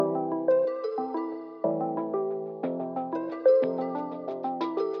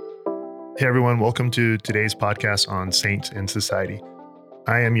Hey everyone, welcome to today's podcast on Saints in Society.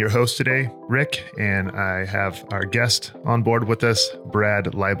 I am your host today, Rick, and I have our guest on board with us, Brad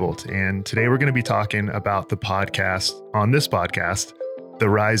Leibold. And today we're going to be talking about the podcast, on this podcast, The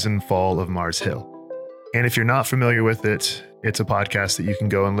Rise and Fall of Mars Hill. And if you're not familiar with it, it's a podcast that you can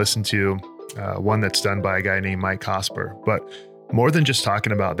go and listen to, one that's done by a guy named Mike Hosper. But more than just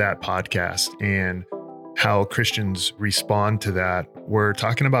talking about that podcast and how Christians respond to that, we're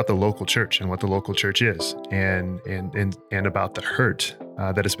talking about the local church and what the local church is, and about the hurt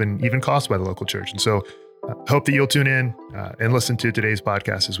that has been even caused by the local church. And so hope that you'll tune in and listen to today's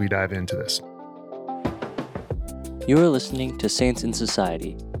podcast as we dive into this. You are listening to Saints in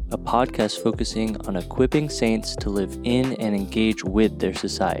Society, a podcast focusing on equipping saints to live in and engage with their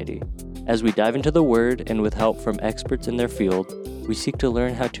society. As we dive into the Word and with help from experts in their field, we seek to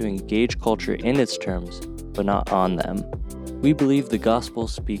learn how to engage culture in its terms, but not on them. We believe the gospel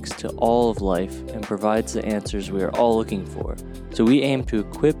speaks to all of life and provides the answers we are all looking for. So we aim to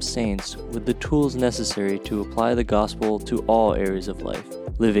equip saints with the tools necessary to apply the gospel to all areas of life,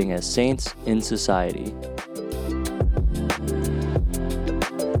 living as saints in society.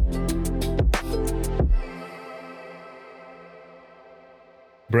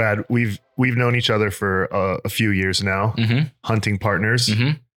 Brad, we've known each other for a few years now, hunting partners.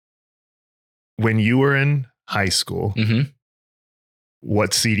 When you were in high school,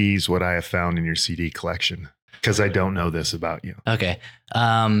 what CDs would I have found in your CD collection? Because I don't know this about you. Okay.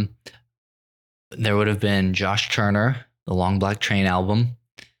 There would have been Josh Turner, the Long Black Train album,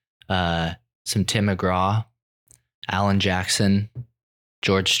 some Tim McGraw, Alan Jackson,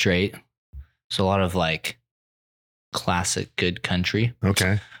 George Strait. So a lot of like classic good country.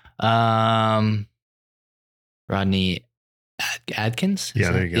 Okay. Rodney Adkins.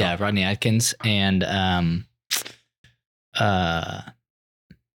 Yeah, there you go. Yeah, Rodney Adkins. And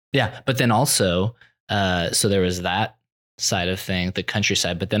but then also, so there was that side of thing, the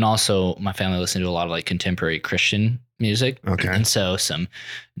countryside, but then also my family listened to a lot of like contemporary Christian music. Okay. And so some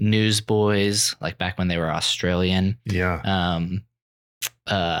Newsboys, like back when they were Australian. Yeah.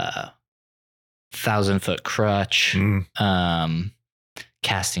 1,000 Foot Crutch,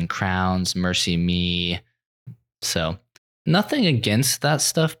 Casting Crowns, Mercy Me. So nothing against that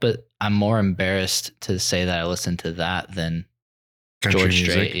stuff, but I'm more embarrassed to say that I listened to that than Country George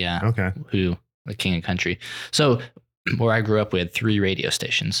music. Strait. Yeah. Okay. Who, the king of country. So where I grew up, we had 3 radio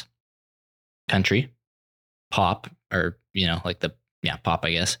stations: country, pop, or, pop,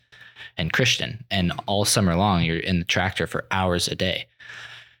 I guess, and Christian. And all summer long, you're in the tractor for hours a day.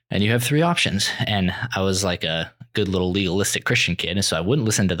 And you have 3 options. And I was like a good little legalistic Christian kid. And so I wouldn't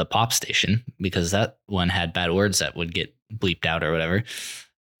listen to the pop station because that one had bad words that would get bleeped out or whatever.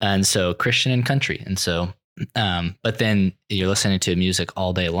 And so Christian and country. And so, but then you're listening to music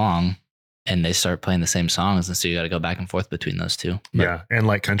all day long and they start playing the same songs. And so you got to go back and forth between those two. But, yeah. And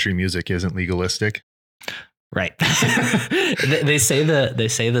like country music isn't legalistic. Right. they say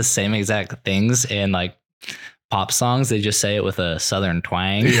the same exact things in like pop songs. They just say it with a Southern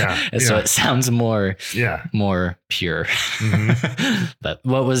twang. Yeah. And so it sounds more pure. Mm-hmm. But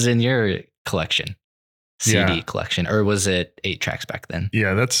what was in your collection? CD collection, or was it 8 tracks back then?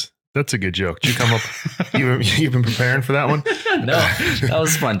 Yeah, that's a good joke. Did you come up? You've been preparing for that one? No, that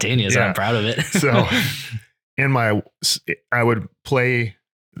was spontaneous. Yeah. I'm proud of it. So I would play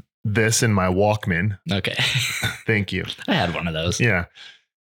this in my Walkman. Okay. Thank you. I had one of those. Yeah.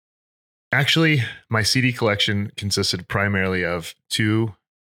 Actually, my CD collection consisted primarily of 2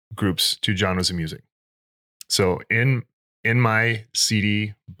 genres of music. So in my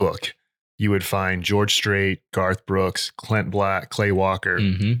CD book, you would find George Strait, Garth Brooks, Clint Black, Clay Walker,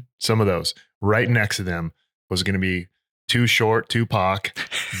 some of those. Right next to them was going to be Too Short, Tupac,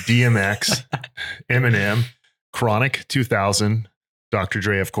 DMX, Eminem, Chronic 2000, Dr.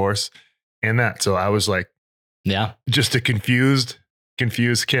 Dre, of course, and that. So I was like, just a confused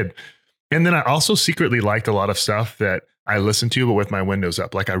kid. And then I also secretly liked a lot of stuff that I listened to, but with my windows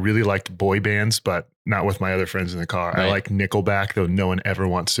up. Like I really liked boy bands, but not with my other friends in the car. Right. I like Nickelback, though no one ever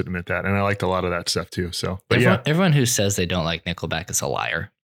wants to admit that. And I liked a lot of that stuff too. So, but everyone who says they don't like Nickelback is a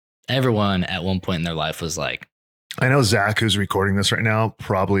liar. Everyone at one point in their life was like, I know Zach, who's recording this right now,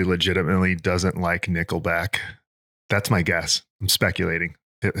 probably legitimately doesn't like Nickelback. That's my guess. I'm speculating.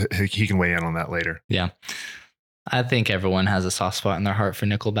 He can weigh in on that later. Yeah. I think everyone has a soft spot in their heart for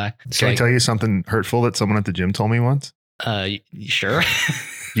Nickelback. Can I tell you something hurtful that someone at the gym told me once? Sure.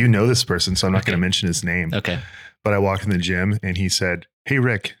 You know this person, so I'm not going to mention his name. Okay. But I walked in the gym and he said, "Hey,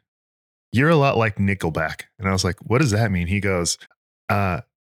 Rick, you're a lot like Nickelback." And I was like, "What does that mean?" He goes,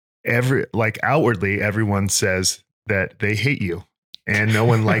 outwardly, everyone says that they hate you. and no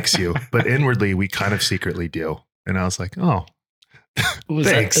one likes you, but inwardly we kind of secretly do. And I was like, oh,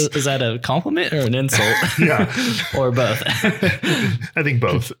 thanks. Is that a compliment or an insult? Yeah. Or both? I think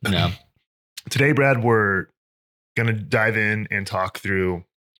both. No. Today, Brad, we're going to dive in and talk through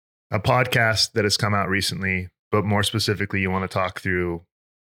a podcast that has come out recently, but more specifically, you want to talk through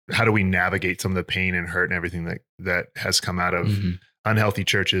how do we navigate some of the pain and hurt and everything that has come out of unhealthy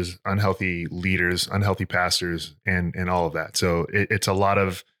churches, unhealthy leaders, unhealthy pastors, and all of that. So it's a lot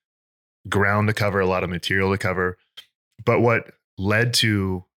of ground to cover, a lot of material to cover. But what led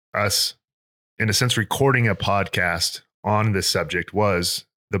to us, in a sense, recording a podcast on this subject was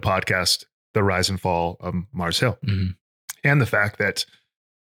the podcast, The Rise and Fall of Mars Hill. And the fact that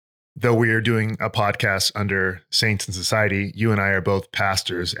though we are doing a podcast under Saints in Society, you and I are both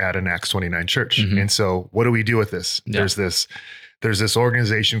pastors at an Acts 29 church. And so what do we do with this? Yeah. There's this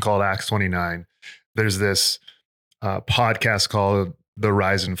organization called Acts 29. There's this podcast called The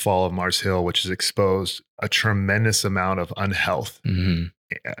Rise and Fall of Mars Hill, which has exposed a tremendous amount of unhealth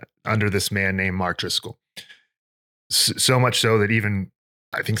under this man named Mark Driscoll. So much so that even,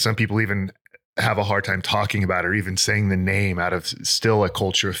 I think some people even have a hard time talking about it or even saying the name out of still a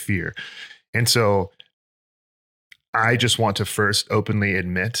culture of fear. And so I just want to first openly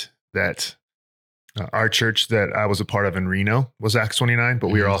admit that our church that I was a part of in Reno was Acts 29, but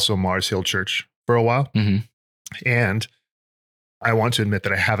we are also Mars Hill Church for a while. And I want to admit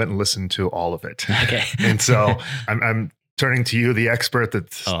that I haven't listened to all of it. Okay. And so I'm turning to you, the expert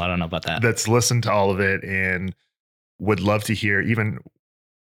I don't know about that. That's listened to all of it and would love to hear even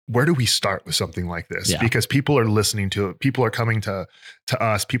where do we start with something like this? Yeah. Because people are listening to it. People are coming to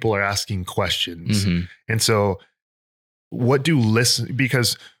us. People are asking questions. And so what do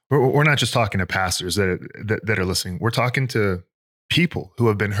because we're not just talking to pastors that are listening. We're talking to people who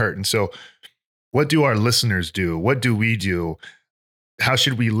have been hurt. And so what do our listeners do? What do we do? How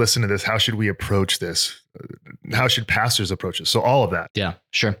should we listen to this? How should we approach this? How should pastors approach this? So all of that. Yeah,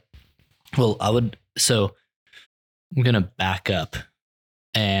 sure. Well, I'm going to back up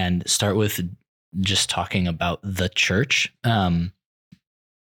and start with just talking about the church.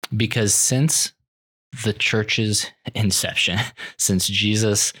 Because since the church's inception, since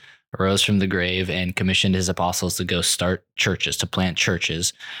Jesus rose from the grave and commissioned his apostles to go start churches, to plant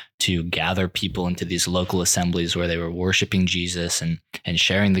churches, to gather people into these local assemblies where they were worshiping Jesus and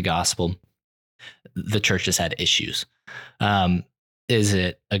sharing the gospel, the church has had issues. Is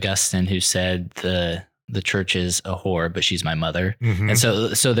it Augustine who said the church is a whore, but she's my mother? And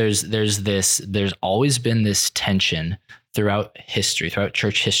so there's always been this tension throughout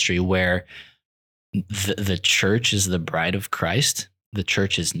church history, where the church is the bride of Christ. The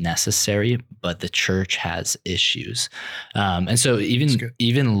church is necessary, but the church has issues. And so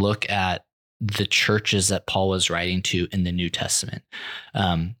even look at the churches that Paul was writing to in the New Testament.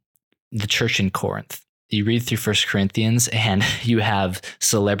 The church in Corinth. You read through 1 Corinthians and you have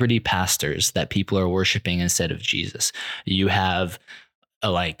celebrity pastors that people are worshiping instead of Jesus. You have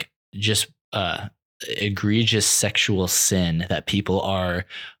egregious sexual sin that people are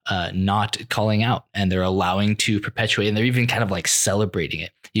not calling out, and they're allowing to perpetuate, and they're even kind of like celebrating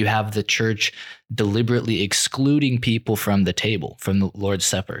it. You have the church deliberately excluding people from the table, from the Lord's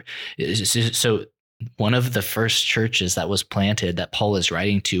Supper. So one of the first churches that was planted that Paul is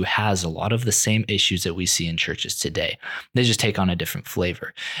writing to has a lot of the same issues that we see in churches today. They just take on a different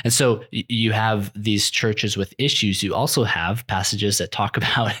flavor. And so you have these churches with issues. You also have passages that talk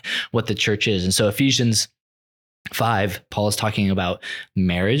about what the church is. And so Ephesians 5, Paul is talking about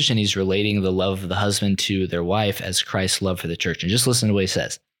marriage, and he's relating the love of the husband to their wife as Christ's love for the church. And just listen to what he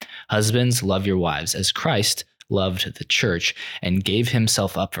says. Husbands, love your wives as Christ loved the church and gave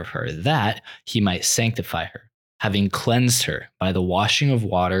himself up for her, that he might sanctify her, having cleansed her by the washing of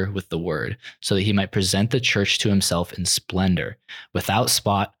water with the word, so that he might present the church to himself in splendor, without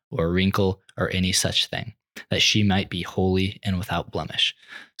spot or wrinkle or any such thing, that she might be holy and without blemish.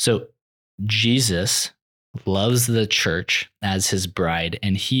 So Jesus loves the church as his bride,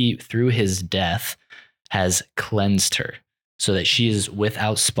 and he, through his death, has cleansed her, so that she is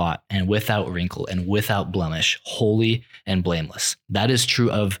without spot and without wrinkle and without blemish, holy and blameless. That is true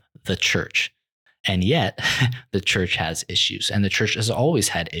of the church. And yet the church has issues, and the church has always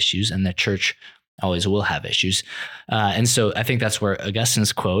had issues, and the church always will have issues. And so I think that's where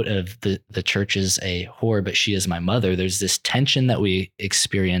Augustine's quote of the church is a whore, but she is my mother. There's this tension that we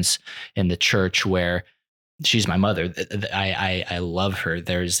experience in the church where she's my mother. I love her.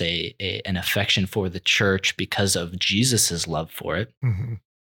 There's an affection for the church because of Jesus's love for it.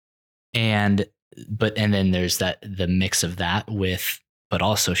 And then there's the mix of that with but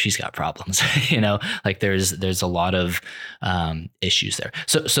also she's got problems, like there's a lot of issues there.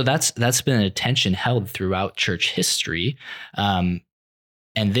 So that's been a tension held throughout church history.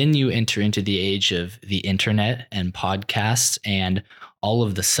 And then you enter into the age of the internet and podcasts, and all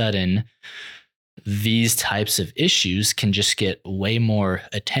of the sudden, these types of issues can just get way more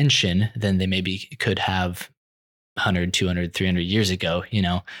attention than they maybe could have 100, 200, 300 years ago,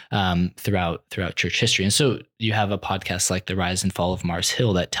 throughout church history. And so you have a podcast like The Rise and Fall of Mars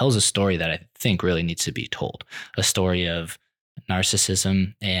Hill that tells a story that I think really needs to be told, a story of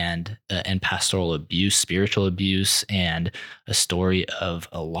narcissism and pastoral abuse, spiritual abuse, and a story of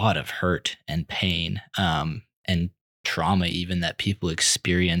a lot of hurt and pain, and trauma even that people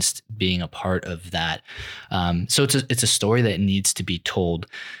experienced being a part of that. So it's a story that needs to be told.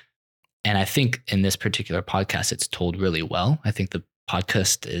 And I think in this particular podcast, it's told really well. I think the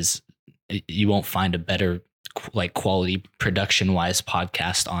podcast you won't find a better like quality production wise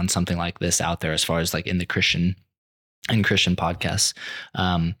podcast on something like this out there as far as like in Christian podcasts.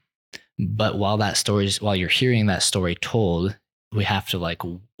 But while you're hearing that story told, we have to like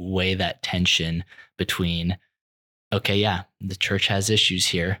weigh that tension between, okay, yeah, the church has issues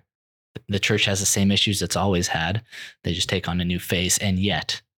here. The church has the same issues it's always had. They just take on a new face. And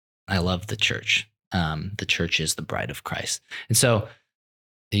yet I love the church. The church is the bride of Christ. And so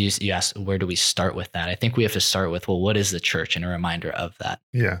you asked, where do we start with that? I think we have to start with, well, what is the church, and a reminder of that.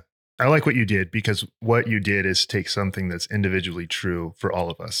 Yeah. I like what you did, because what you did is take something that's individually true for all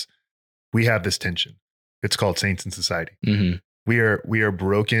of us. We have this tension. It's called saints in society. Mm-hmm. We are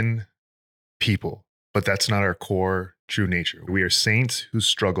broken people, but that's not our core true nature. We are saints who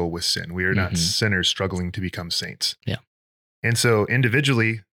struggle with sin. We are not sinners struggling to become saints. Yeah. And so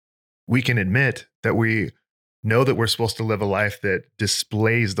individually, we can admit that we know that we're supposed to live a life that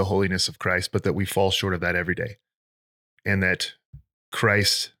displays the holiness of Christ, but that we fall short of that every day. And that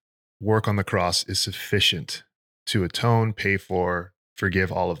Christ's work on the cross is sufficient to atone, pay for,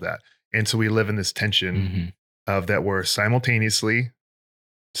 forgive, all of that. And so we live in this tension of that we're simultaneously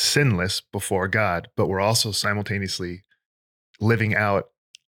sinless before God, but we're also simultaneously living out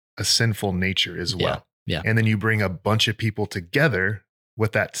a sinful nature as well. Yeah. And then you bring a bunch of people together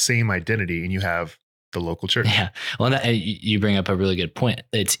with that same identity, and you have the local church. Yeah. Well, you bring up a really good point.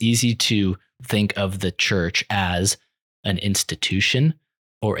 It's easy to think of the church as an institution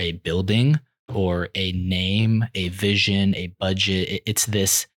or a building or a name, a vision, a budget. It's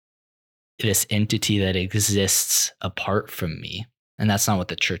this entity that exists apart from me. And that's not what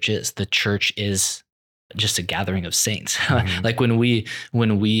the church is. The church is just a gathering of saints. Like when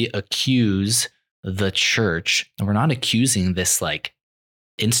we accuse the church, we're not accusing this like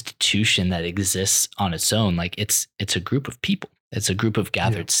institution that exists on its own. Like it's a group of people. It's a group of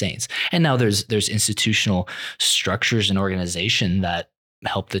gathered saints. And now there's institutional structures and organization that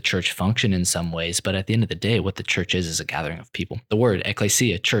help the church function in some ways. But at the end of the day, what the church is a gathering of people. The word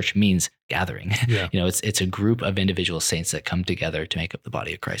ecclesia, church, means gathering. Yeah. It's a group of individual saints that come together to make up the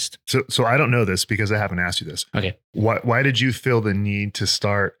body of Christ. So I don't know this because I haven't asked you this. Okay. Why did you feel the need to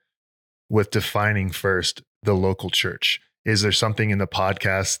start with defining first the local church? Is there something in the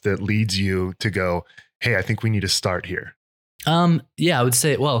podcast that leads you to go, hey, I think we need to start here? Yeah, I would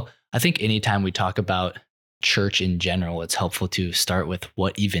say, well, I think anytime we talk about church in general, it's helpful to start with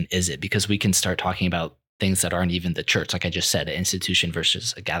what even is it, because we can start talking about things that aren't even the church. Like I just said, an institution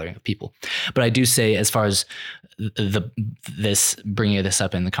versus a gathering of people. But I do say, as far as bringing this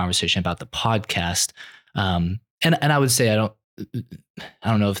up in the conversation about the podcast, and I would say, I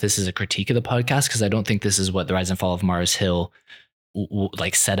don't know if this is a critique of the podcast, because I don't think this is what The Rise and Fall of Mars Hill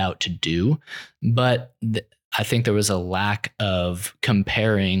like set out to do. But I think there was a lack of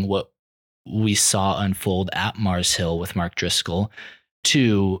comparing what we saw unfold at Mars Hill with Mark Driscoll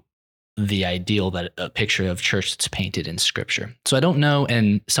to the ideal, that a picture of church that's painted in scripture. So I don't know,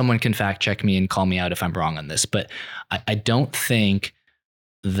 and someone can fact check me and call me out if I'm wrong on this, but I don't think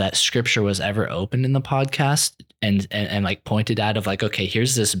that scripture was ever opened in the podcast and like pointed out of like, okay,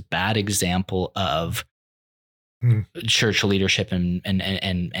 here's this bad example of church leadership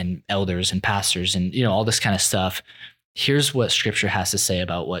and elders and pastors and, all this kind of stuff. Here's what scripture has to say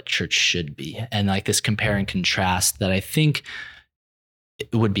about what church should be. And like this compare and contrast that I think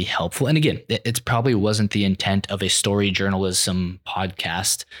it would be helpful. And again, it probably wasn't the intent of a story journalism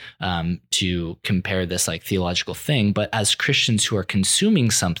podcast to compare this like theological thing. But as Christians who are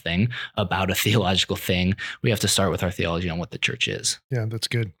consuming something about a theological thing, we have to start with our theology on what the church is. Yeah, that's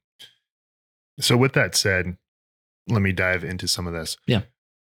good. So with that said, let me dive into some of this. Yeah.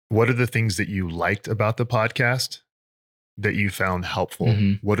 What are the things that you liked about the podcast that you found helpful?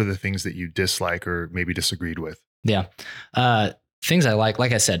 What are the things that you dislike or maybe disagreed with? Yeah. things I like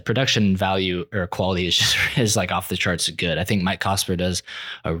I said, production value or quality is just is like off the charts good. I think Mike Cosper does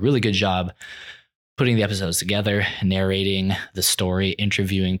a really good job putting the episodes together, narrating the story,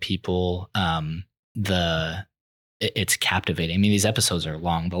 interviewing people. It's captivating. I mean, these episodes are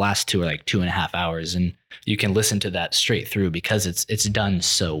long. The last two are like 2.5 hours, and you can listen to that straight through because it's done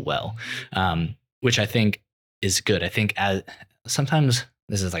so well, which I think is good. I think sometimes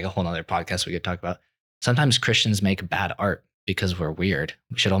this is like a whole nother podcast we could talk about. Sometimes Christians make bad art because we're weird.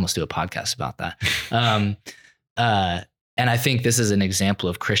 We should almost do a podcast about that. And I think this is an example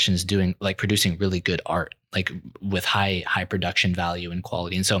of Christians producing really good art, like with high production value and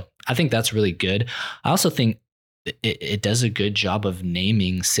quality. And so I think that's really good. I also think it does a good job of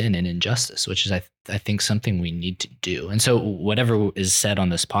naming sin and injustice, which is, I think, something we need to do. And so whatever is said on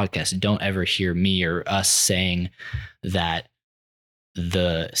this podcast, don't ever hear me or us saying that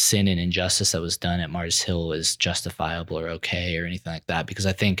the sin and injustice that was done at Mars Hill is justifiable or okay or anything like that, because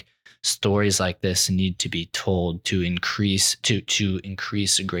I think stories like this need to be told to increase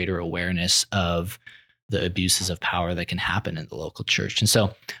a greater awareness of the abuses of power that can happen in the local church. And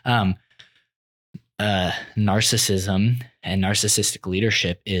so narcissism and narcissistic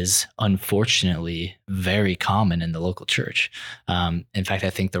leadership is unfortunately very common in the local church. In fact, I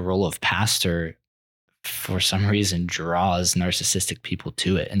think the role of pastor for some reason draws narcissistic people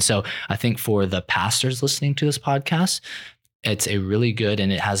to it. And so I think for the pastors listening to this podcast, it's a really good,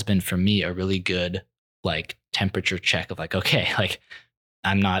 and it has been for me, a really good like temperature check of like, okay, like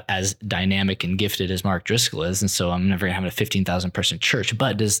I'm not as dynamic and gifted as Mark Driscoll is. And so I'm never gonna have a 15,000 person church,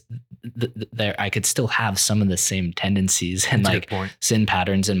 but there, I could still have some of the same tendencies and like sin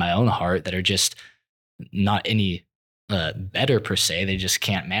patterns in my own heart that are just not any better per se. They just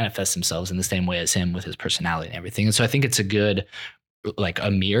can't manifest themselves in the same way as him with his personality and everything. And so I think it's a good, like a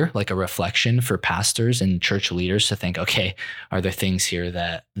mirror, like a reflection for pastors and church leaders to think, okay, are there things here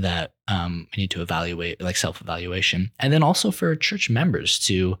that we need to evaluate, like self-evaluation, and then also for church members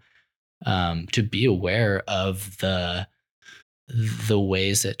to be aware of the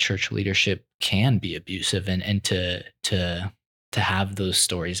ways that church leadership can be abusive, and to have those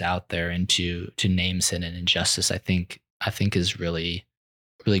stories out there and to name sin and injustice, I think is really,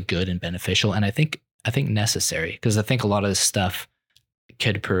 really good and beneficial. And I think necessary, because I think a lot of this stuff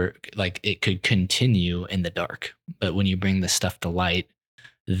it could continue in the dark, but when you bring this stuff to light,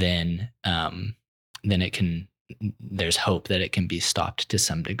 then it can, there's hope that it can be stopped to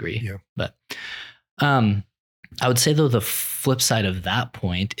some degree. Yeah. But I would say, though, the flip side of that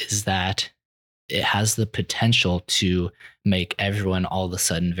point is that it has the potential to make everyone all of a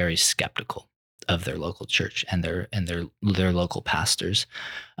sudden very skeptical of their local church and their local pastors,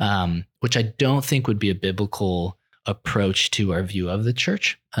 which I don't think would be a biblical approach to our view of the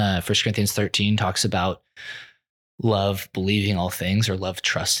church. 1 Corinthians 13 talks about love believing all things, or love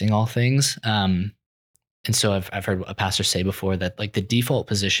trusting all things. And so I've heard a pastor say before that like the default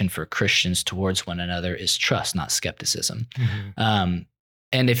position for Christians towards one another is trust, not skepticism. Mm-hmm.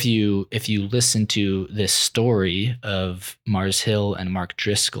 And if you listen to this story of Mars Hill and Mark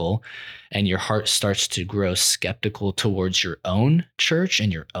Driscoll, and your heart starts to grow skeptical towards your own church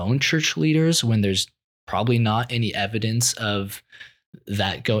and your own church leaders, when there's probably not any evidence of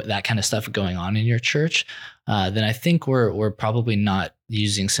that kind of stuff going on in your church, then I think we're probably not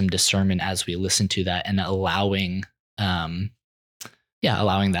using some discernment as we listen to that, and allowing that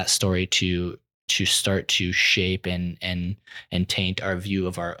story to start to shape and taint our view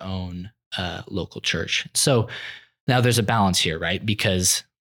of our own local church. So now there's a balance here, right? Because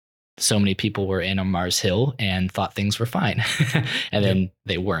so many people were in on Mars Hill and thought things were fine, and then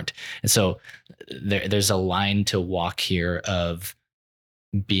they weren't. And so there's a line to walk here of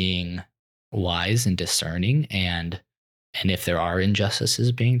being wise and discerning, and if there are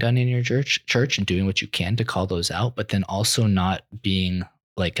injustices being done in your church, and doing what you can to call those out, but then also not being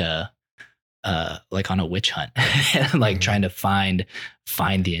like on a witch hunt, like trying to find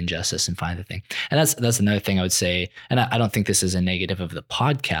the injustice and find the thing. And that's another thing I would say. And I don't think this is a negative of the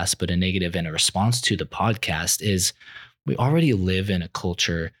podcast, but a negative in a response to the podcast is we already live in a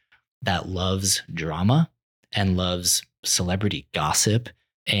culture that loves drama and loves celebrity gossip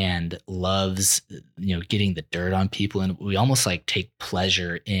and loves, getting the dirt on people. And we almost like take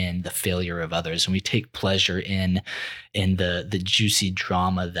pleasure in the failure of others. And we take pleasure in the juicy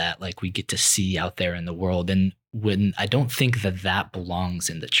drama that like we get to see out there in the world. And when I don't think that belongs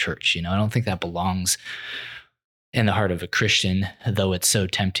in the church, I don't think that belongs in the heart of a Christian, though it's so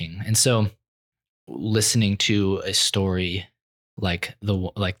tempting. And so listening to a story like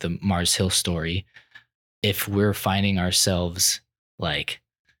the Mars Hill story, if we're finding ourselves like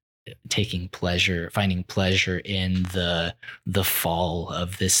finding pleasure in the fall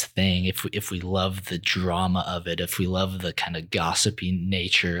of this thing, if we love the drama of it, if we love the kind of gossipy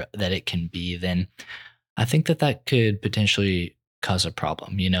nature that it can be, then I think that could potentially cause a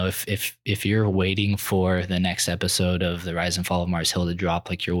problem. If you're waiting for the next episode of The Rise and Fall of Mars Hill to drop,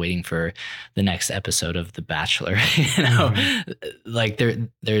 like you're waiting for the next episode of The Bachelor, like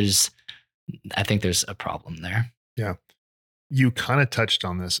I think there's a problem there. Yeah. You kind of touched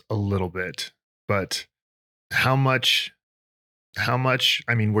on this a little bit, but how much,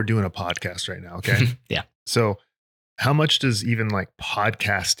 I mean, we're doing a podcast right now. Okay. Yeah. So how much does even like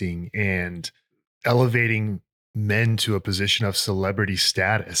podcasting and elevating men to a position of celebrity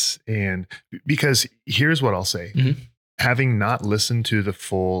status? And because here's what I'll say, having not listened to the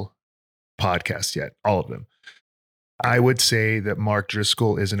full podcast yet, all of them, I would say that Mark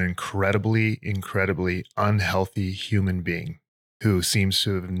Driscoll is an incredibly, incredibly unhealthy human being who seems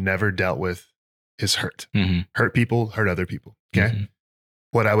to have never dealt with his hurt. Hurt people, hurt other people. Okay.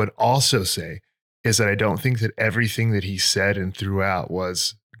 What I would also say is that I don't think that everything that he said and threw out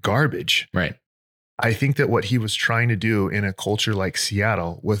was garbage. Right. I think that what he was trying to do in a culture like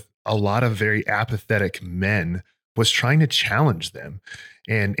Seattle with a lot of very apathetic men was trying to challenge them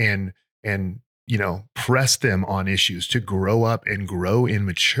and press them on issues to grow up and grow in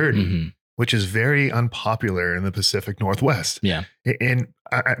maturity, which is very unpopular in the Pacific Northwest. Yeah.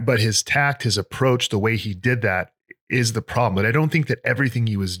 But his tact, his approach, the way he did that is the problem. But I don't think that everything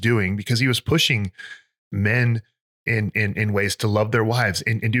he was doing, because he was pushing men in ways to love their wives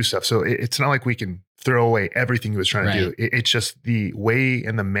and do stuff. So it's not like we can throw away everything he was trying to do. It's just the way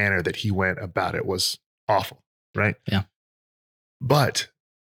and the manner that he went about it was awful. Right. Yeah. But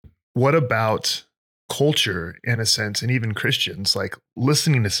what about culture in a sense, and even Christians, like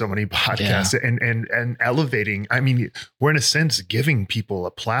listening to so many podcasts and elevating? I mean, we're in a sense giving people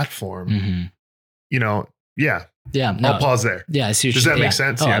a platform, Yeah. Yeah. No, I'll pause there. Yeah. I see. Does that make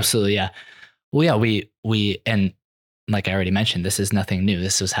sense? Oh, absolutely. Yeah. Well, yeah, we, and like I already mentioned, this is nothing new.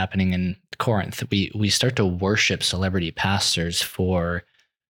 This was happening in Corinth. We start to worship celebrity pastors when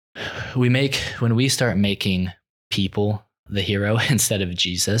we start making people the hero instead of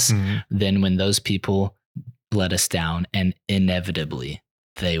Jesus, then when those people let us down, and inevitably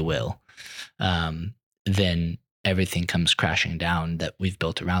they will, then everything comes crashing down that we've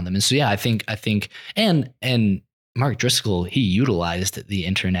built around them. And so, yeah, I think, and Mark Driscoll, he utilized the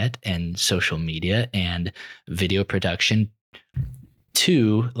internet and social media and video production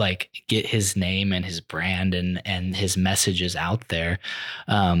to like get his name and his brand and his messages out there.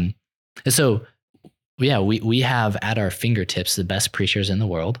 And so, yeah, we have at our fingertips the best preachers in the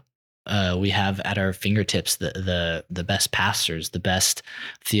world. We have at our fingertips the best pastors, the best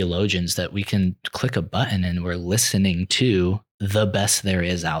theologians that we can click a button and we're listening to the best there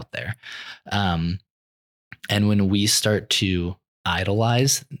is out there. And when we start to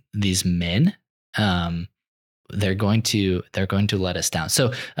idolize these men, they're going to let us down.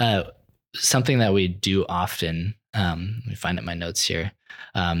 So something that we do often, let me find it in my notes here,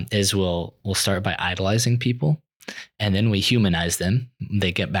 is we'll start by idolizing people, and then we humanize them.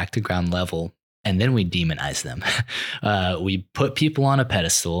 They get back to ground level, and then we demonize them. We put people on a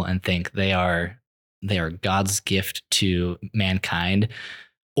pedestal and think they are God's gift to mankind,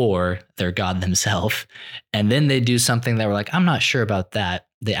 or they're God themselves. And then they do something that we're like, I'm not sure about that.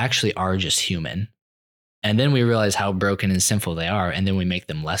 They actually are just human. And then we realize how broken and sinful they are. And then we make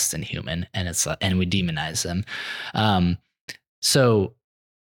them less than human, and we demonize them. So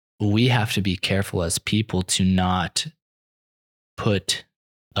we have to be careful as people to not put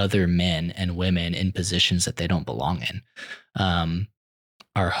other men and women in positions that they don't belong in.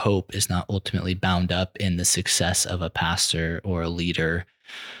 Our hope is not ultimately bound up in the success of a pastor or a leader,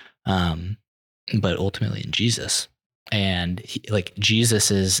 but ultimately in Jesus. And like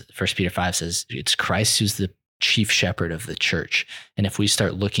Jesus is, 1 Peter 5 says, it's Christ who's the chief shepherd of the church. And if we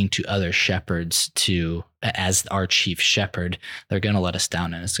start looking to other shepherds as our chief shepherd, they're going to let us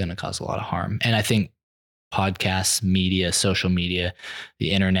down, and it's going to cause a lot of harm. And I think podcasts, media, social media,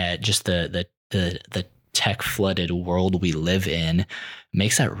 the internet, just the tech flooded world we live in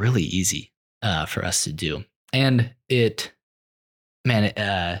makes that really easy for us to do. And it's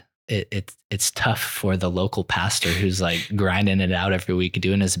tough for the local pastor who's like grinding it out every week,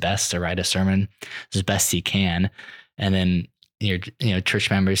 doing his best to write a sermon as best he can. And then your church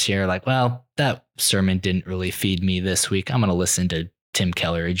members here are like, well, that sermon didn't really feed me this week. I'm going to listen to Tim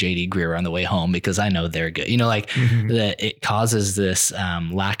Keller or JD Greer on the way home because I know they're good. That it causes this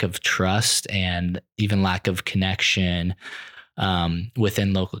lack of trust and even lack of connection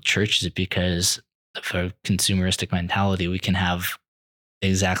within local churches, because for consumeristic mentality, we can have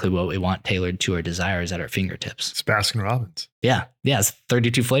exactly what we want tailored to our desires at our fingertips. It's Baskin Robbins. Yeah. Yeah. It's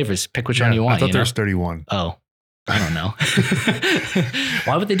 32 flavors. Pick which one you want. I thought there was 31. Oh, I don't know.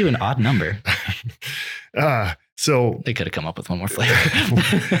 Why would they do an odd number? So they could have come up with one more flavor.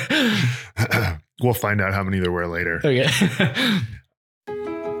 We'll find out how many there were later. Okay.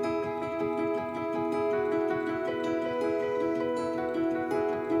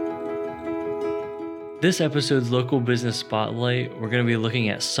 This episode's local business spotlight, we're going to be looking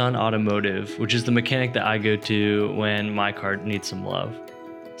at Sun Automotive, which is the mechanic that I go to when my car needs some love.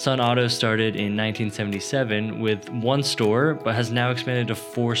 Sun Auto started in 1977 with one store, but has now expanded to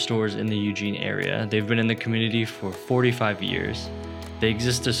 4 stores in the Eugene area. They've been in the community for 45 years. They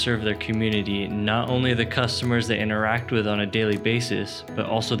exist to serve their community, not only the customers they interact with on a daily basis, but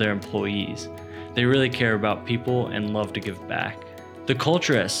also their employees. They really care about people and love to give back. The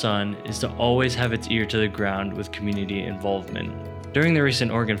culture at Sun is to always have its ear to the ground with community involvement. During the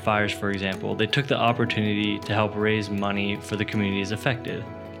recent Oregon fires, for example, they took the opportunity to help raise money for the communities affected.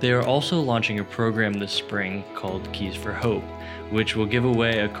 They are also launching a program this spring called Keys for Hope, which will give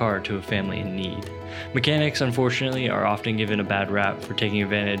away a car to a family in need. Mechanics, unfortunately, are often given a bad rap for taking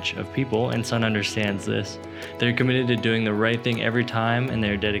advantage of people, and Sun understands this. They're committed to doing the right thing every time, and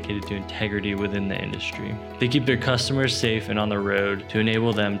they're dedicated to integrity within the industry. They keep their customers safe and on the road to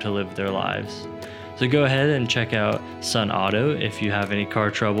enable them to live their lives. So go ahead and check out Sun Auto if you have any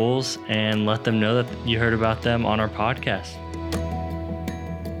car troubles, and let them know that you heard about them on our podcast.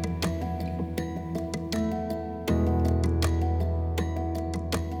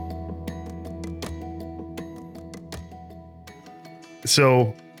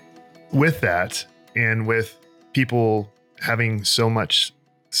 So with that, and with people having so much,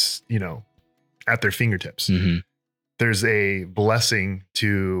 at their fingertips, there's a blessing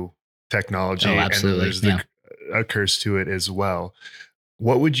to technology, and there's a curse to it as well.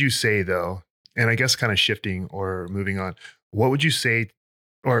 What would you say, though? And I guess kind of shifting or moving on, what would you say,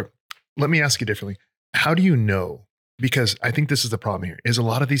 or let me ask you differently. How do you know? Because I think this is the problem here, is a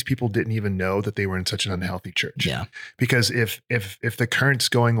lot of these people didn't even know that they were in such an unhealthy church. Yeah. Because if the current's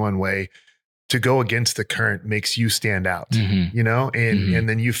going one way, to go against the current makes you stand out, and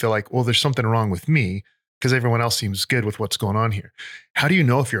then you feel like, well, there's something wrong with me because everyone else seems good with what's going on here. How do you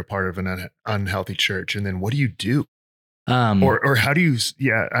know if you're a part of an unhealthy church? And then what do you do? Or how do you,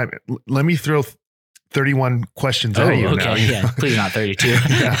 let me throw 31 questions at you now. Yeah, please not 32.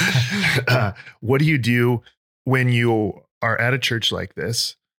 What do you do when you are at a church like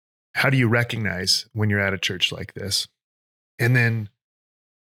this? How do you recognize when you're at a church like this? And then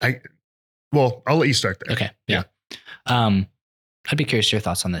I'll let you start there. Okay. Yeah. I'd be curious your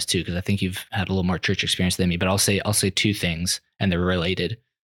thoughts on this too, because I think you've had a little more church experience than me, but I'll say 2 things, and they're related.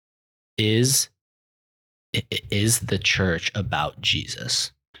 Is the church about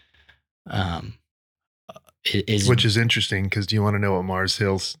Jesus? Which is interesting, because do you want to know what Mars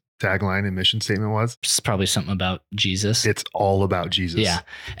Hill's tagline and mission statement was? It's probably something about Jesus. It's all about Jesus. Yeah.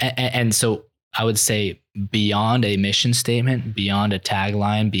 And so I would say, beyond a mission statement, beyond a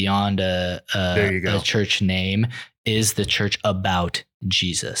tagline, beyond a church name, is the church about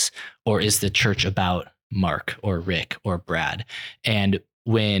Jesus? Or is the church about Mark or Rick or Brad? And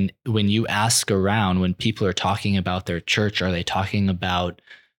when you ask around, when people are talking about their church, are they talking about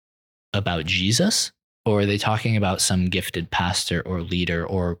Jesus? Or are they talking about some gifted pastor or leader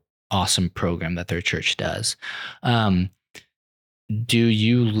or awesome program that their church does? Do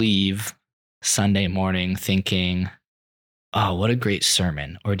you leave Sunday morning thinking, oh, what a great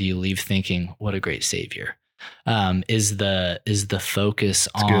sermon? Or do you leave thinking, what a great Savior? Is the focus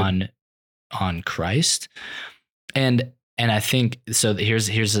on Christ? And I think, so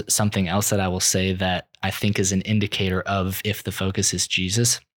here's something else that I will say that I think is an indicator of if the focus is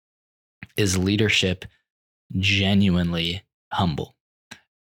Jesus, is leadership genuinely humble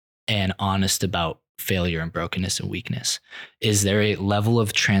and honest about failure and brokenness and weakness? Is there a level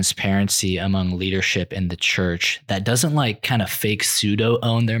of transparency among leadership in the church that doesn't kind of fake pseudo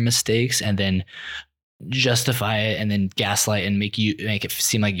own their mistakes and then justify it and then gaslight and make it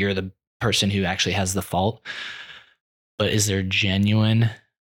seem like you're the person who actually has the fault? But is there genuine,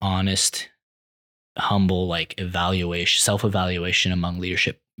 honest, humble, self-evaluation among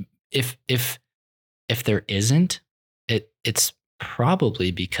leadership? If there isn't, it's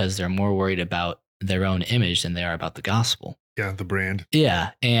probably because they're more worried about their own image than they are about the gospel. Yeah, the brand.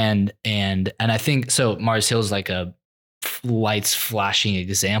 Yeah, and I think so. Mars Hill is like a lights flashing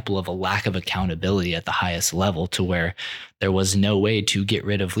example of a lack of accountability at the highest level, to where there was no way to get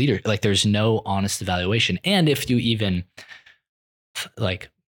rid of leader. There's no honest evaluation, and if you even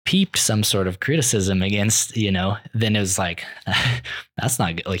peeped some sort of criticism against, then it was like, that's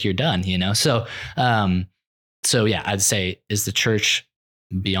not good. Like, you're done, So yeah, I'd say, is the church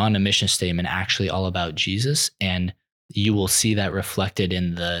beyond a mission statement actually all about Jesus? And you will see that reflected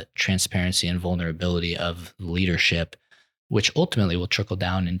in the transparency and vulnerability of leadership, which ultimately will trickle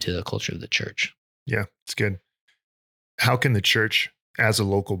down into the culture of the church. Yeah, it's good. How can the church as a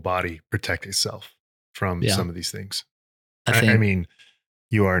local body protect itself from some of these things? I mean,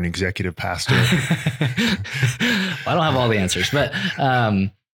 you are an executive pastor. I don't have all the answers, but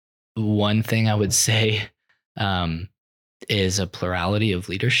one thing I would say is a plurality of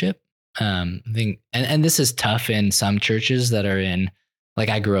leadership. I think, and this is tough in some churches that are in, like,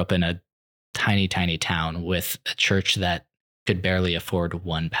 I grew up in a tiny, tiny town with a church that could barely afford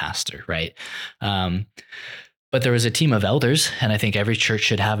one pastor, right? But there was a team of elders, and I think every church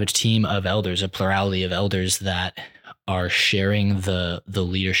should have a team of elders, a plurality of elders that are sharing the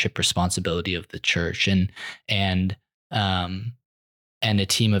leadership responsibility of the church, and a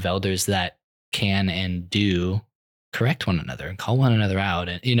team of elders that can and do correct one another and call one another out.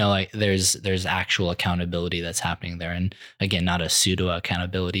 And, like, there's actual accountability that's happening there. And again, not a pseudo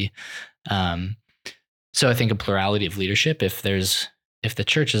accountability. So I think a plurality of leadership, if the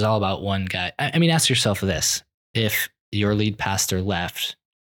church is all about one guy, I mean, ask yourself this: if your lead pastor left,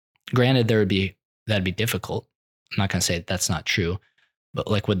 granted, that'd be difficult. I'm not going to say that's not true, but,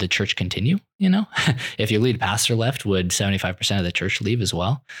 like, would the church continue? If your lead pastor left, would 75% of the church leave as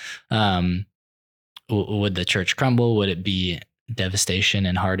well? Would the church crumble? Would it be devastation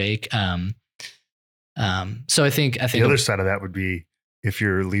and heartache? So I think the other side of that would be, if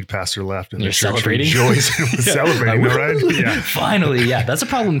your lead pastor left and you're the church celebrating, celebrating, right? Yeah, finally, yeah, that's a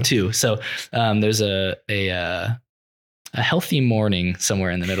problem too. So there's a healthy mourning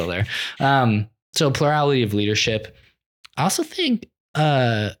somewhere in the middle there. So plurality of leadership. I also think,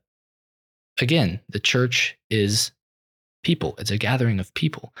 again, the church is people. It's a gathering of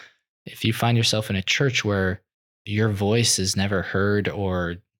people. If you find yourself in a church where your voice is never heard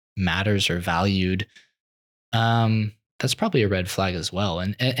or matters or valued, that's probably a red flag as well.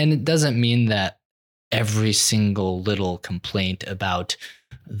 And it doesn't mean that every single little complaint about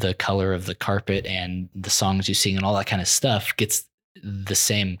the color of the carpet and the songs you sing and all that kind of stuff gets the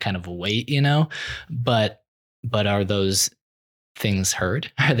same kind of weight, but are those things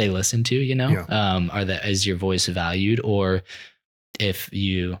heard? Are they listened to? Yeah. Is your voice valued? Or if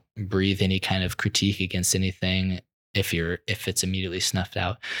you breathe any kind of critique against anything, if it's immediately snuffed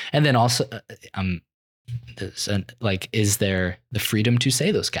out? And then also, is there the freedom to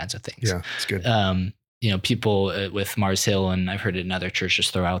say those kinds of things? Yeah, it's good. People with Mars Hill, and I've heard it in other churches,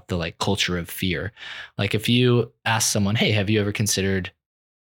 throw out the, like, culture of fear. Like, if you ask someone, hey, have you ever considered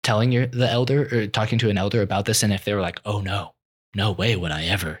telling the elder or talking to an elder about this? And if they were like, oh, no way would I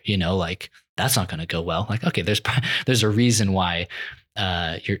ever, like, that's not going to go well. Like, okay, there's a reason why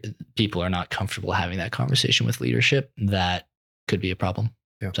your people are not comfortable having that conversation with leadership. That could be a problem.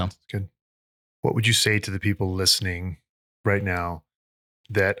 Yeah, so that's good. What would you say to the people listening right now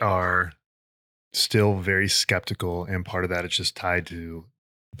that are still very skeptical, and part of that is just tied to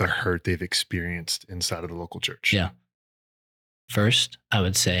the hurt they've experienced inside of the local church? Yeah. First, I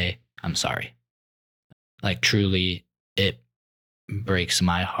would say, I'm sorry. Like, truly, it breaks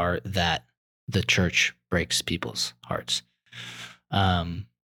my heart that the church breaks people's hearts.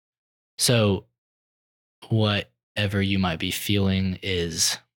 So whatever you might be feeling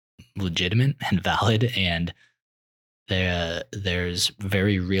is legitimate and valid, and there's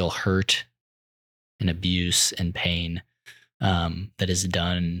very real hurt and abuse and pain that is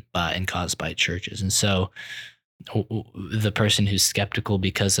done by and caused by churches. And so the person who's skeptical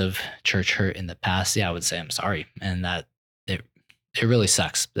because of church hurt in the past, I would say, I'm sorry. And that it really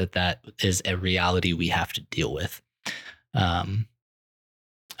sucks that is a reality we have to deal with.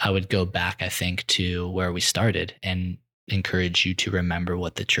 I would go back, I think, to where we started and encourage you to remember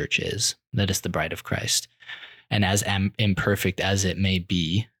what the church is. That is the bride of Christ. And as imperfect as it may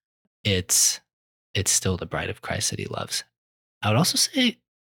be, it's still the bride of Christ that he loves. I would also say,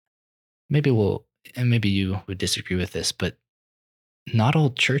 maybe you would disagree with this, but not all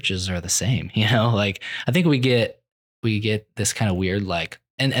churches are the same. Like, I think we get this kind of weird, like,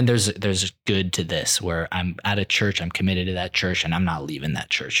 and there's good to this, where I'm at a church, I'm committed to that church, and I'm not leaving that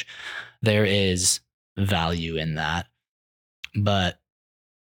church. There is value in that. But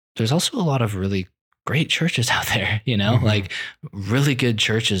there's also a lot of really great churches out there, Mm-hmm. like really good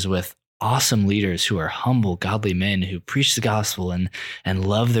churches with awesome leaders who are humble, godly men who preach the gospel and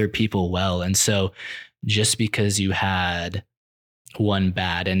love their people well. And so just because you had one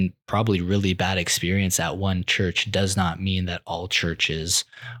bad and probably really bad experience at one church does not mean that all churches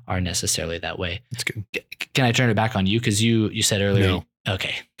are necessarily that way. That's good. Can I turn it back on you? Because you said earlier. No.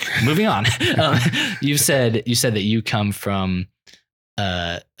 Okay, moving on. You said that you come from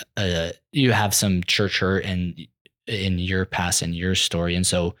you have some church hurt and in your past and your story,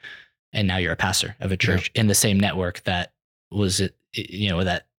 and now you're a pastor of a church in the same network that was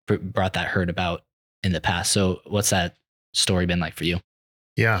that brought that hurt about in the past. So what's that story been like for you?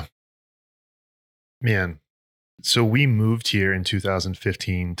 Yeah, man. So we moved here in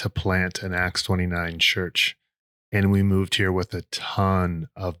 2015 to plant an Acts 29 church. And we moved here with a ton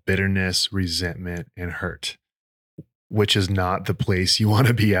of bitterness, resentment, and hurt, which is not the place you want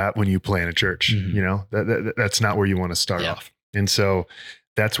to be at when you plant a church. Mhm. You know, that's not where you want to start off. And so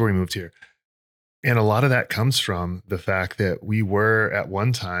that's where we moved here. And a lot of that comes from the fact that we were at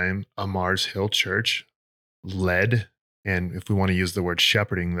one time a Mars Hill church led. And if we want to use the word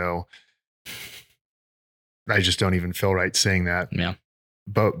shepherding, though, I just don't even feel right saying that. Yeah.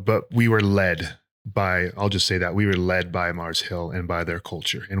 But we were led by, I'll just say that we were led by Mars Hill and by their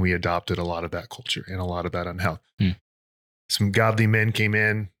culture. And we adopted a lot of that culture and a lot of that unhealth. Some godly men came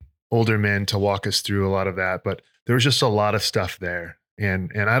in, older men, to walk us through a lot of that. But there was just a lot of stuff there.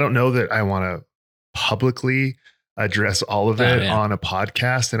 And I don't know that I want to publicly address all of it on a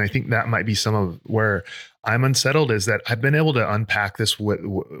podcast. And I think that might be some of where I'm unsettled, is that I've been able to unpack this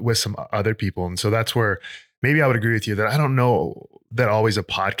with some other people. And so that's where maybe I would agree with you that I don't know that always a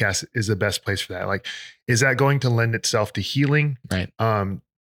podcast is the best place for that. Like, is that going to lend itself to healing? Right.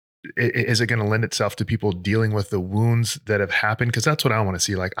 Is it going to lend itself to people dealing with the wounds that have happened? Because that's what I want to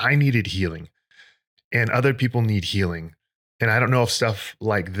see. Like, I needed healing and other people need healing. And I don't know if stuff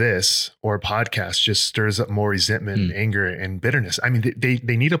like this or a podcast just stirs up more resentment and anger and bitterness. I mean,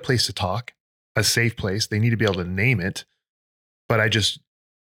 they need a place to talk, a safe place. They need to be able to name it. But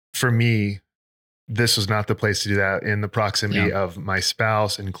for me, this was not the place to do that in the proximity of my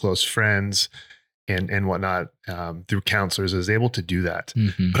spouse and close friends and whatnot, through counselors. I was able to do that.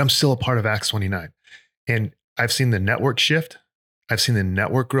 But I'm still a part of Acts 29. And I've seen the network shift. I've seen the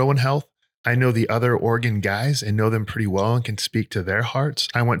network grow in health. I know the other Oregon guys and know them pretty well and can speak to their hearts.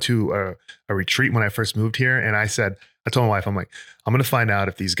 I went to a retreat when I first moved here, and I told my wife, I'm like, I'm going to find out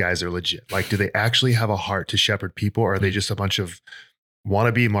if these guys are legit. Like, do they actually have a heart to shepherd people, or are they just a bunch of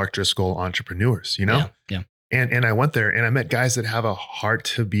wannabe Mark Driscoll entrepreneurs, you know? Yeah. And I went there and I met guys that have a heart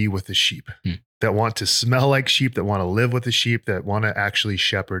to be with the sheep, that want to smell like sheep, that want to live with the sheep, that want to actually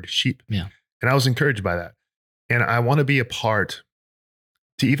shepherd sheep. Yeah. And I was encouraged by that. And I want to be a part,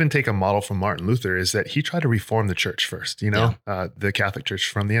 to even take a model from Martin Luther, is that he tried to reform the church first, the Catholic Church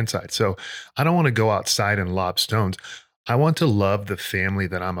from the inside. So I don't want to go outside and lob stones. I want to love the family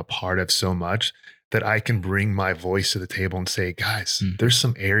that I'm a part of so much that I can bring my voice to the table and say, guys, there's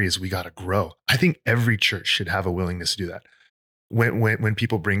some areas we got to grow. I think every church should have a willingness to do that. When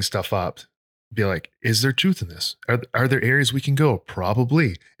people bring stuff up, be like, is there truth in this? Are there areas we can go?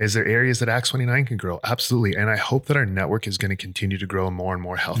 Probably. Is there areas that Acts 29 can grow? Absolutely. And I hope that our network is going to continue to grow more and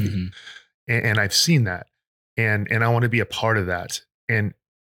more healthy. And I've seen that. And I want to be a part of that. And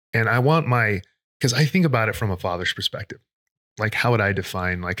I want because I think about it from a father's perspective. Like, how would I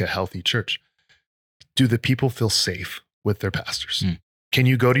define like a healthy church? Do the people feel safe with their pastors? Can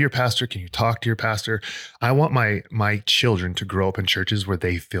you go to your pastor? Can you talk to your pastor? I want my children to grow up in churches where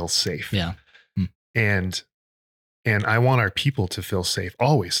they feel safe. Yeah. And I want our people to feel safe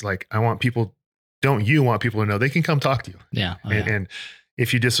always. Like, I want people, don't you want people to know they can come talk to you? Yeah. And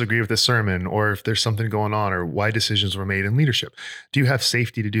if you disagree with the sermon, or if there's something going on, or why decisions were made in leadership, do you have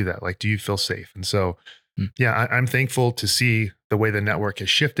safety to do that? Like, do you feel safe? And so, I'm thankful to see the way the network has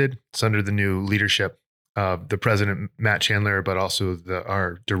shifted. It's under the new leadership of the president, Matt Chandler, but also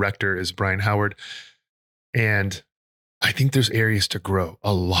our director is Brian Howard. And I think there's areas to grow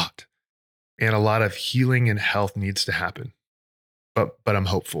a lot. And a lot of healing and health needs to happen. But I'm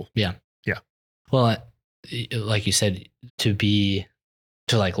hopeful. Yeah. Well, like you said, to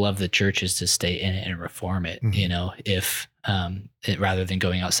love the church is to stay in it and reform it, if rather than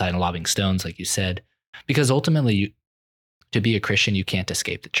going outside and lobbing stones, like you said, because ultimately to be a Christian, you can't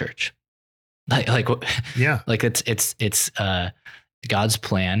escape the church. Like it's God's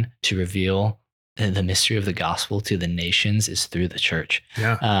plan to reveal the mystery of the gospel to the nations is through the church.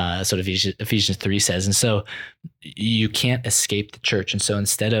 Yeah. That's what Ephesians 3 says. And so you can't escape the church. And so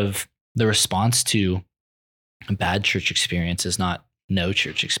instead of the response to a bad church experience is not no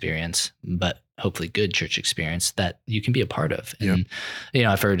church experience, but hopefully good church experience that you can be a part of. And,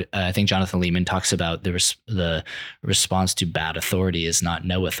 I've heard, I think Jonathan Leeman talks about the response to bad authority is not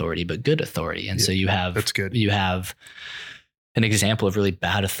no authority, but good authority. And so you have, that's good. You have an example of really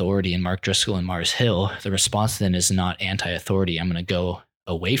bad authority in Mark Driscoll and Mars Hill, the response then is not anti-authority. I'm going to go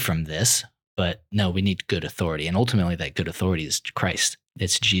away from this, but no, we need good authority. And ultimately that good authority is Christ.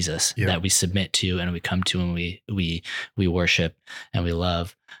 It's Jesus that we submit to and we come to and we worship and we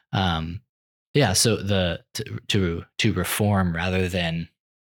love. So to reform rather than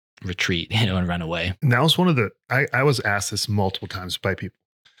retreat, and run away. And that was one of the, I was asked this multiple times by people.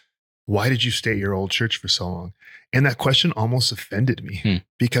 Why did you stay at your old church for so long? And that question almost offended me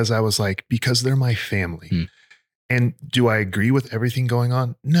because I was like, because they're my family. And do I agree with everything going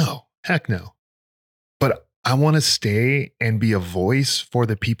on? No, heck no. But I want to stay and be a voice for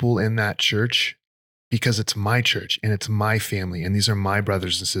the people in that church because it's my church and it's my family. And these are my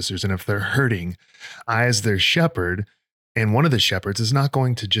brothers and sisters. And if they're hurting, I, as their shepherd, and one of the shepherds, is not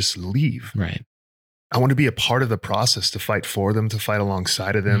going to just leave. Right. I want to be a part of the process, to fight for them, to fight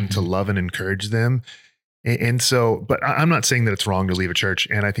alongside of them, to love and encourage them. And so, but I'm not saying that it's wrong to leave a church.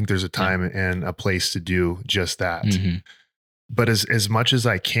 And I think there's a time and a place to do just that. But as much as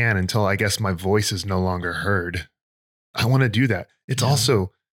I can, until I guess my voice is no longer heard, I want to do that. It's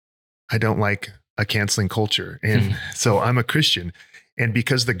also, I don't like a canceling culture. And so I'm a Christian. And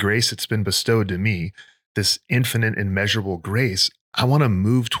because the grace that's been bestowed to me, this infinite and measurable grace, I want to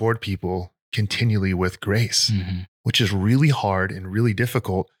move toward people continually with grace, which is really hard and really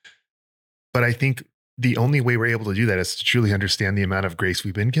difficult. But I think the only way we're able to do that is to truly understand the amount of grace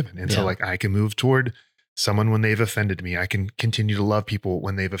we've been given. And so like I can move toward someone when they've offended me. I can continue to love people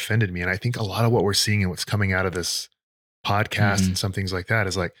when they've offended me. And I think a lot of what we're seeing and what's coming out of this podcast and some things like that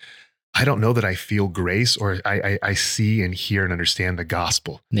is like, I don't know that I feel grace, or I see and hear and understand the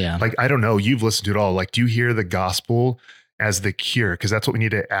gospel. Yeah. Like, I don't know, you've listened to it all. Like, do you hear the gospel as the cure? Because that's what we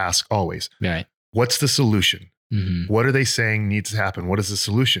need to ask always. Right. What's the solution? What are they saying needs to happen? What is the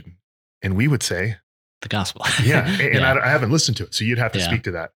solution? And we would say the gospel. And I haven't listened to it. So you'd have to speak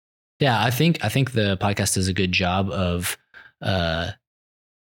to that. Yeah. I think the podcast does a good job of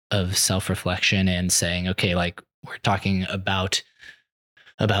self-reflection and saying, okay, like we're talking about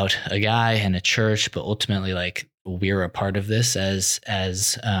a guy and a church, but ultimately like we're a part of this as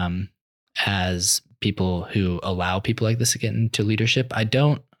people who allow people like this to get into leadership.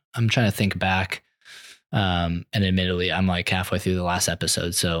 I'm trying to think back. And admittedly, I'm like halfway through the last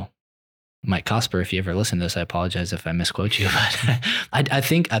episode. So Mike Cosper, if you ever listen to this, I apologize if I misquote you, but I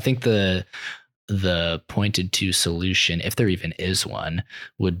think the pointed to solution, if there even is one,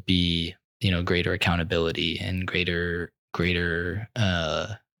 would be, greater accountability and greater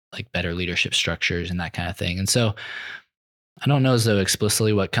like better leadership structures and that kind of thing. And so I don't know as though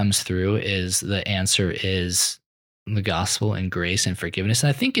explicitly what comes through is the answer is the gospel and grace and forgiveness. And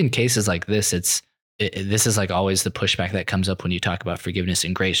I think in cases like this, this is like always the pushback that comes up when you talk about forgiveness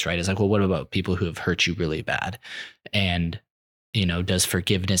and grace, right? It's like, well, what about people who have hurt you really bad? And, does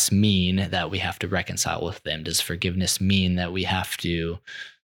forgiveness mean that we have to reconcile with them? Does forgiveness mean that we have to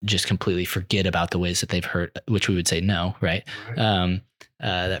just completely forget about the ways that they've hurt, which we would say no, right?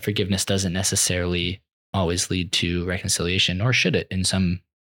 That forgiveness doesn't necessarily always lead to reconciliation, nor should it in some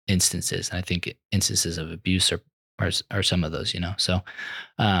instances. And I think instances of abuse are some of those, So,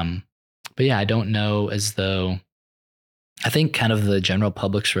 but yeah, I don't know as though, I think kind of the general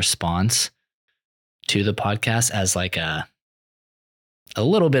public's response to the podcast as like a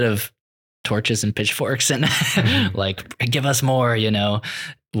little bit of torches and pitchforks and like, give us more,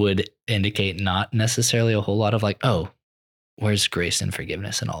 would indicate not necessarily a whole lot of like, oh, where's grace and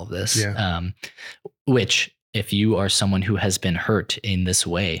forgiveness and all of this? Yeah. Which if you are someone who has been hurt in this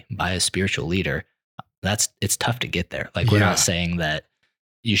way by a spiritual leader, it's tough to get there. Like we're not saying that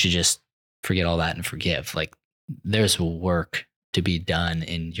you should just forget all that and forgive. Like there's work to be done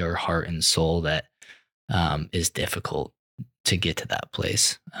in your heart and soul that is difficult to get to that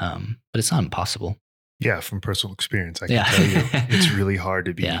place. But it's not impossible. Yeah. From personal experience, I can tell you it's really hard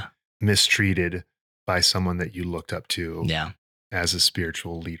to be mistreated by someone that you looked up to as a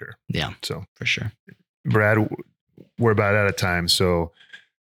spiritual leader. Yeah. So for sure. Brad, we're about out of time. So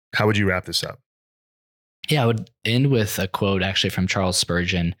how would you wrap this up? Yeah, I would end with a quote actually from Charles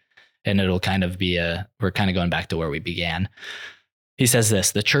Spurgeon, and it'll kind of be we're kind of going back to where we began. He says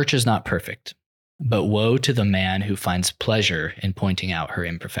this: "The church is not perfect, but woe to the man who finds pleasure in pointing out her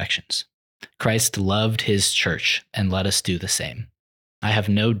imperfections. Christ loved his church, and let us do the same. I have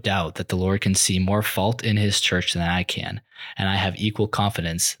no doubt that the Lord can see more fault in his church than I can, and I have equal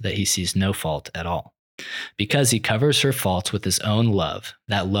confidence that he sees no fault at all. Because he covers her faults with his own love,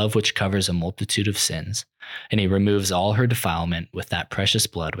 that love which covers a multitude of sins, and he removes all her defilement with that precious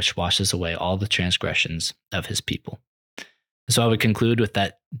blood which washes away all the transgressions of his people." So I would conclude with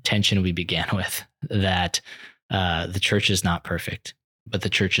that tension we began with, that the church is not perfect, but the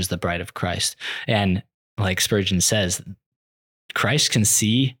church is the bride of Christ. And like Spurgeon says, Christ can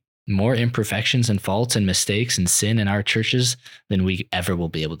see more imperfections and faults and mistakes and sin in our churches than we ever will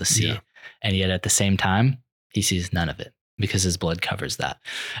be able to see. Yeah. And yet at the same time, he sees none of it because his blood covers that.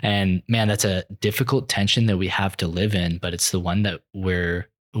 And man, that's a difficult tension that we have to live in, but it's the one that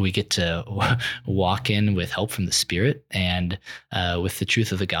we get to walk in with help from the Spirit and with the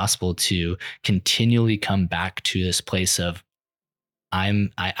truth of the gospel to continually come back to this place of I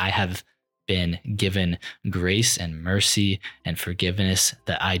have been given grace and mercy and forgiveness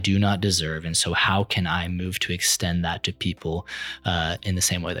that I do not deserve. And so how can I move to extend that to people in the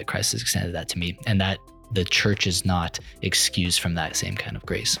same way that Christ has extended that to me? And that the church is not excused from that same kind of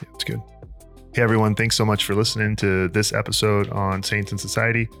grace. Yeah, that's good. Hey, everyone. Thanks so much for listening to this episode on Saints in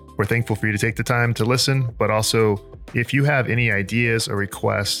Society. We're thankful for you to take the time to listen, but also if you have any ideas or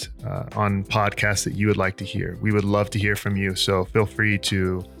requests on podcasts that you would like to hear, we would love to hear from you. So feel free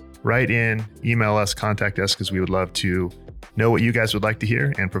to write in, email us, contact us, because we would love to know what you guys would like to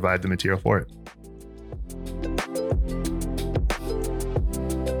hear and provide the material for it.